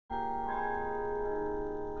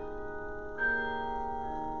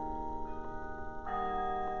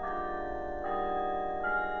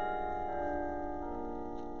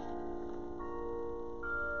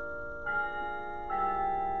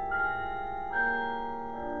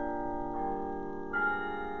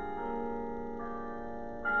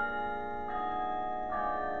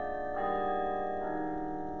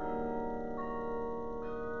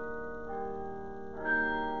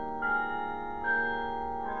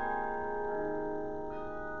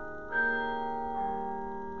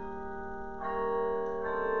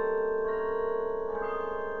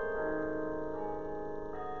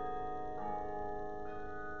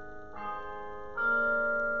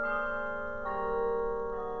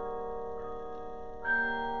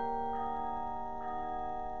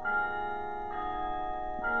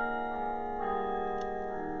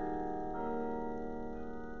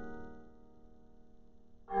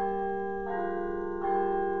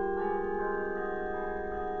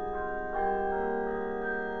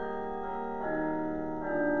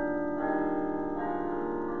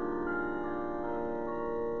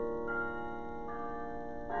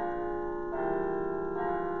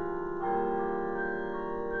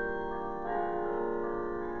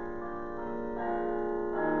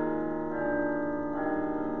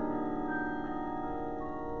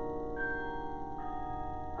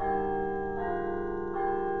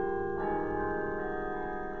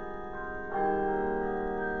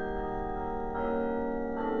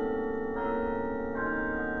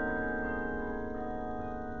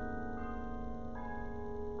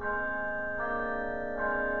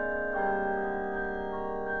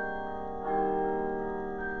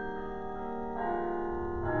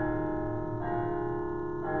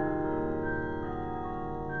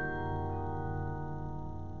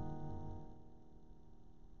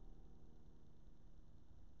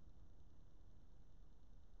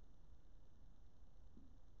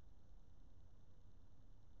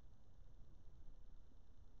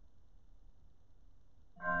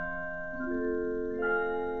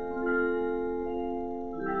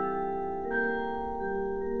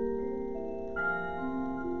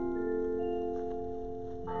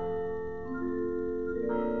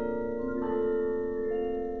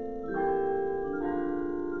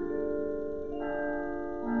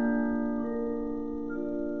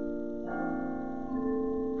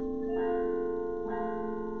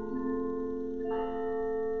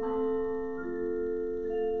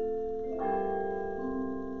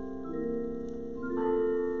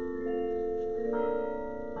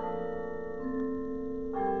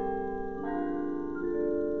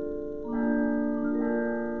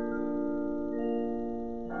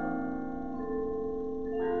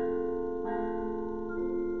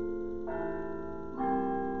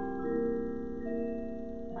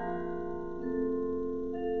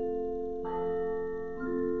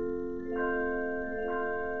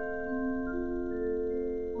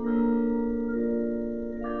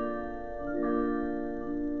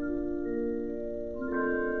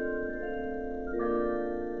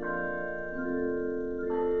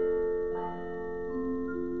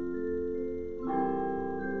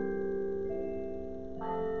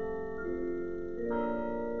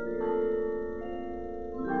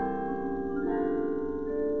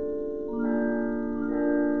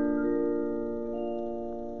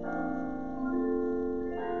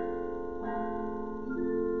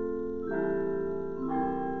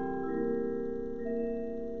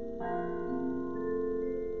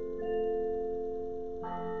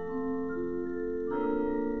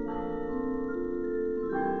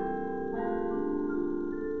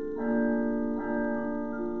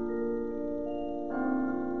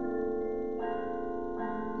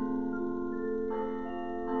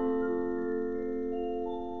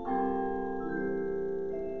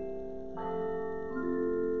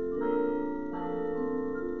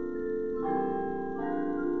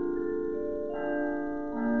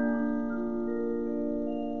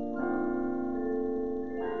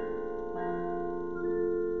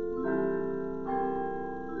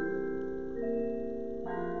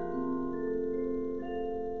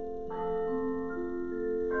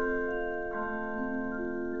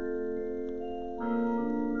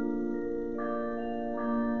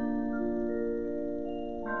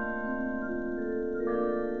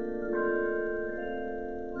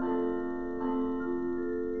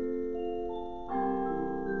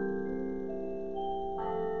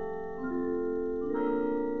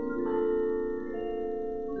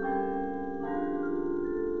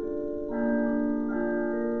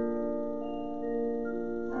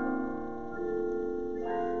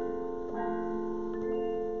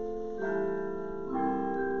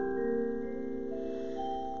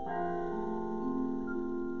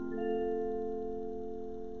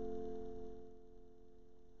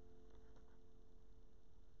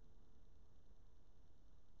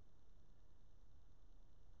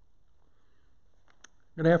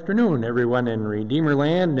Good afternoon, everyone in Redeemer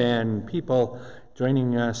Land and people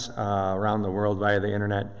joining us around the world via the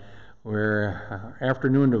internet. Our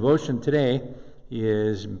afternoon devotion today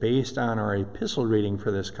is based on our epistle reading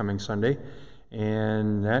for this coming Sunday,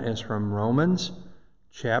 and that is from Romans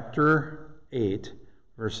chapter 8,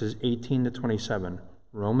 verses 18 to 27.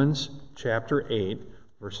 Romans chapter 8,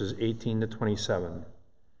 verses 18 to 27.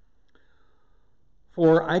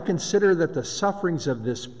 For I consider that the sufferings of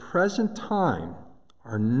this present time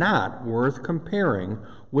are not worth comparing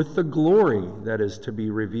with the glory that is to be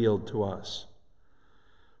revealed to us.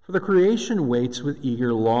 For the creation waits with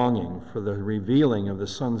eager longing for the revealing of the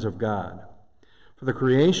sons of God. For the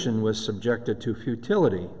creation was subjected to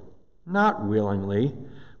futility, not willingly,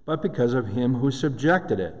 but because of him who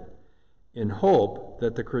subjected it, in hope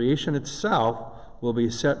that the creation itself will be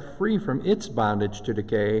set free from its bondage to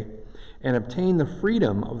decay and obtain the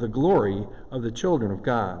freedom of the glory of the children of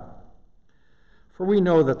God. For we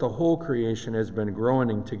know that the whole creation has been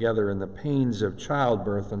groaning together in the pains of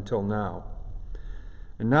childbirth until now.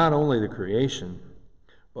 And not only the creation,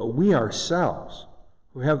 but we ourselves,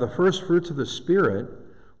 who have the first fruits of the Spirit,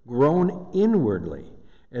 groan inwardly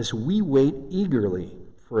as we wait eagerly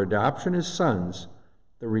for adoption as sons,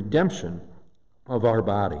 the redemption of our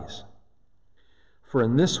bodies. For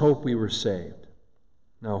in this hope we were saved.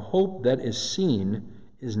 Now hope that is seen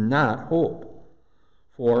is not hope.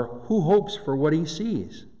 For who hopes for what he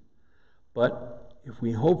sees? But if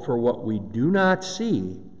we hope for what we do not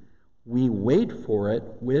see, we wait for it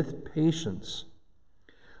with patience.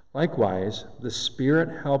 Likewise, the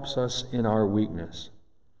Spirit helps us in our weakness.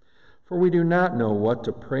 For we do not know what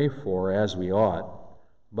to pray for as we ought,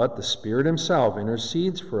 but the Spirit himself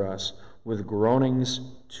intercedes for us with groanings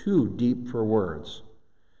too deep for words.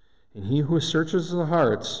 And he who searches the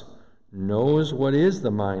hearts knows what is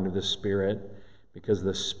the mind of the Spirit, because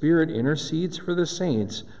the Spirit intercedes for the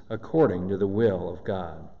saints according to the will of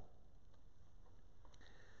God.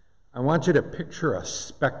 I want you to picture a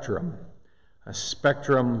spectrum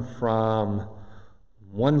from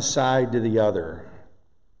one side to the other.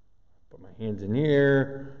 Put my hands in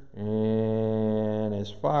here, and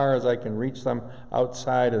as far as I can reach them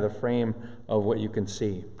outside of the frame of what you can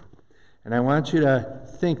see. And I want you to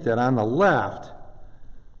think that on the left,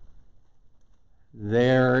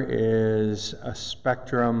 there is a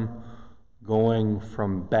spectrum going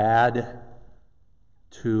from bad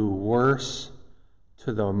to worse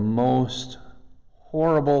to the most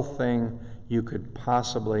horrible thing you could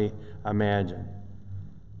possibly imagine.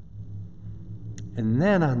 And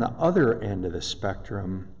then on the other end of the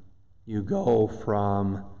spectrum, you go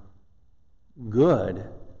from good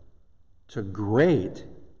to great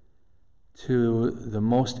to the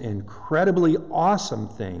most incredibly awesome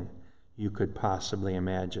thing you could possibly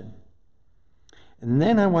imagine. And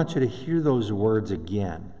then I want you to hear those words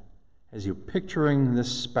again as you're picturing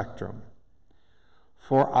this spectrum.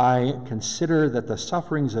 For I consider that the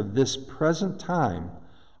sufferings of this present time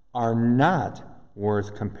are not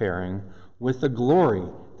worth comparing with the glory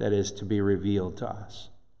that is to be revealed to us.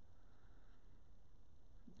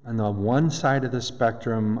 On the one side of the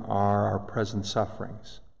spectrum are our present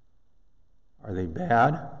sufferings. Are they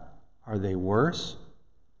bad? Are they worse?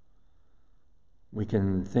 We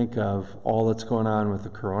can think of all that's going on with the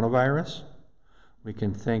coronavirus. We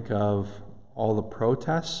can think of all the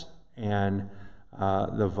protests and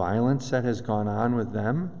the violence that has gone on with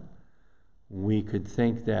them. We could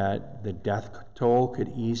think that the death toll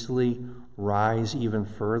could easily rise even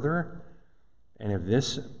further. And if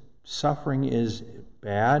this suffering is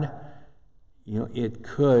bad, it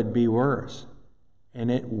could be worse.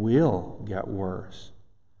 And it will get worse.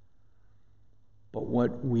 But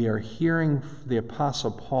what we are hearing the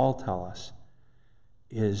Apostle Paul tell us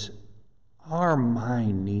is our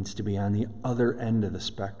mind needs to be on the other end of the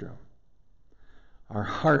spectrum. Our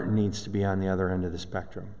heart needs to be on the other end of the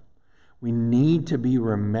spectrum. We need to be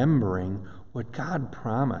remembering what God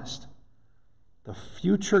promised. The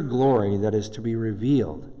future glory that is to be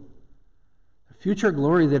revealed. The future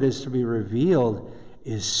glory that is to be revealed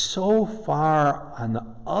is so far on the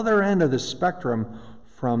other end of the spectrum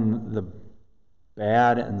from the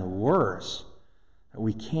bad and the worse that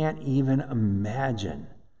we can't even imagine.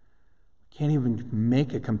 We can't even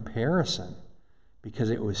make a comparison because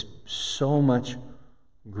it was so much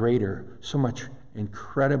greater, so much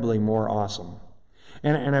incredibly more awesome.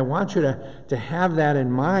 And I want you to have that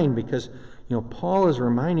in mind because Paul is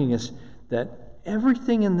reminding us that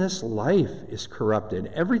everything in this life is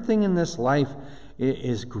corrupted. Everything in this life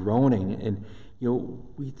is groaning. And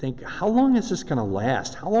we think, how long is this going to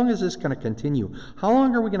last? How long is this going to continue? How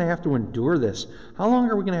long are we going to have to endure this? How long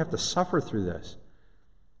are we going to have to suffer through this?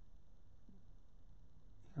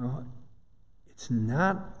 No, it's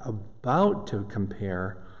not about to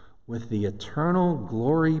compare with the eternal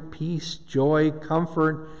glory, peace, joy,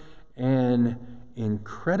 comfort, and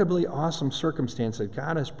incredibly awesome circumstance that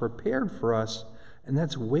God has prepared for us, and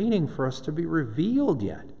that's waiting for us to be revealed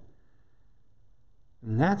yet.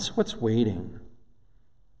 And that's what's waiting.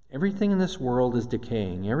 Everything in this world is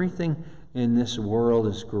decaying. Everything in this world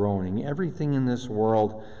is groaning. Everything in this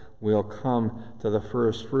world will come to the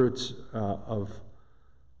first fruits of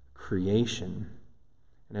creation.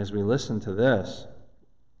 And as we listen to this,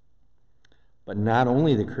 but not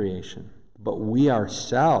only the creation, but we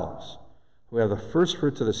ourselves, who have the first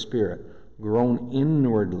fruits of the Spirit, groan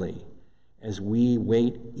inwardly as we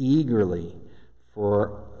wait eagerly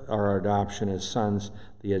for our adoption as sons,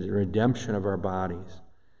 the redemption of our bodies.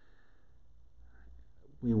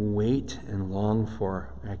 We wait and long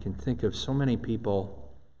for. I can think of so many people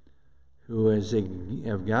who, as they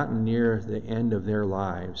have gotten near the end of their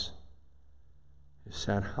lives, have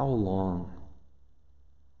said, how long?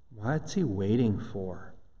 What's he waiting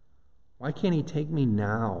for? Why can't he take me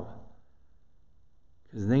now?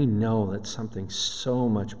 Because they know that something so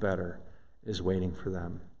much better is waiting for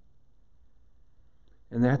them.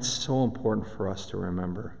 And that's so important for us to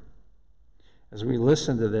remember. As we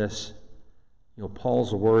listen to this,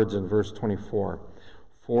 Paul's words in verse 24,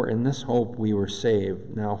 for in this hope we were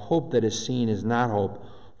saved. Now hope that is seen is not hope,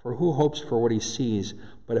 for who hopes for what he sees?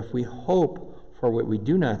 But if we hope for what we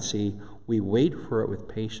do not see, we wait for it with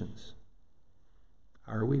patience.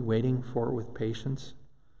 Are we waiting for it with patience?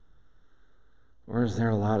 Or is there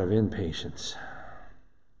a lot of impatience?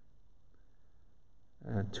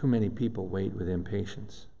 Too many people wait with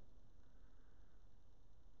impatience.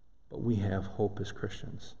 But we have hope as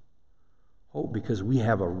Christians. Hope because we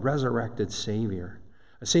have a resurrected Savior.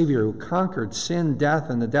 A Savior who conquered sin, death,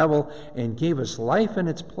 and the devil and gave us life in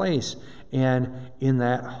its place. And in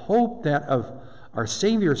that hope that of our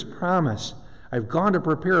Savior's promise, I've gone to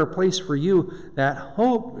prepare a place for you, that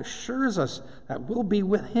hope assures us that we'll be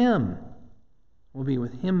with Him. We'll be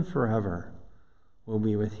with Him forever. We'll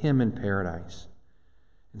be with Him in paradise.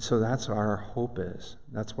 And so that's what our hope is.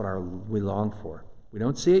 That's what we long for. We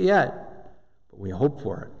don't see it yet, but we hope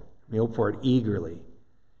for it. We hope for it eagerly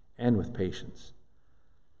and with patience.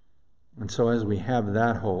 And so as we have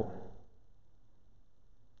that hope,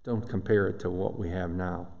 don't compare it to what we have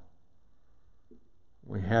now.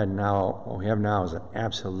 What we have now is an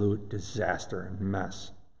absolute disaster and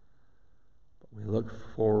mess. But we look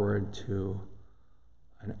forward to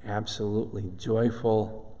an absolutely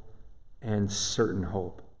joyful and certain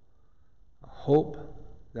hope. A hope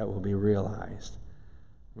that will be realized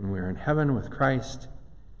when we're in heaven with Christ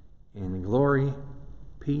in glory,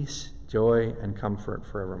 peace, joy, and comfort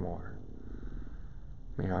forevermore.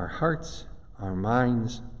 May our hearts, our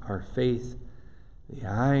minds, our faith, the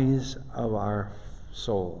eyes of our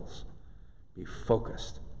souls be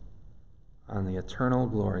focused on the eternal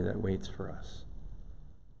glory that waits for us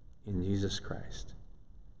in Jesus Christ.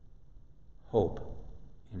 Hope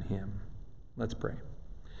in Him. Let's pray.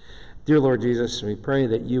 Dear Lord Jesus, we pray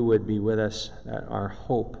that you would be with us, that our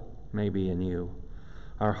hope may be in you.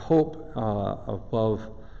 Our hope above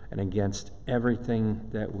and against everything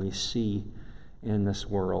that we see in this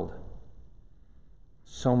world.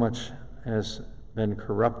 So much has been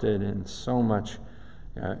corrupted and so much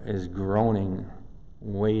is groaning,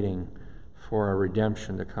 waiting for a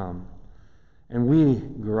redemption to come. And we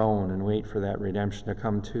groan and wait for that redemption to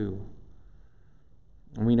come too.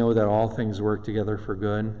 And we know that all things work together for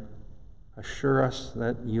good. Assure us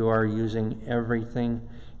that you are using everything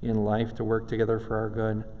in life to work together for our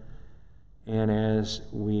good. And as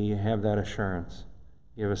we have that assurance,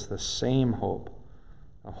 give us the same hope,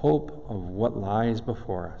 a hope of what lies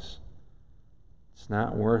before us. It's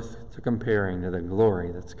not worth comparing to the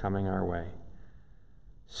glory that's coming our way.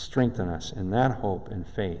 Strengthen us in that hope and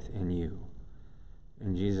faith in you.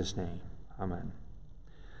 In Jesus' name, amen.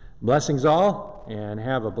 Blessings all, and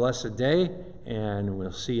have a blessed day, and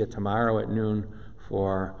we'll see you tomorrow at noon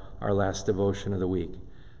for our last devotion of the week.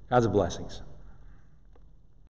 God's blessings.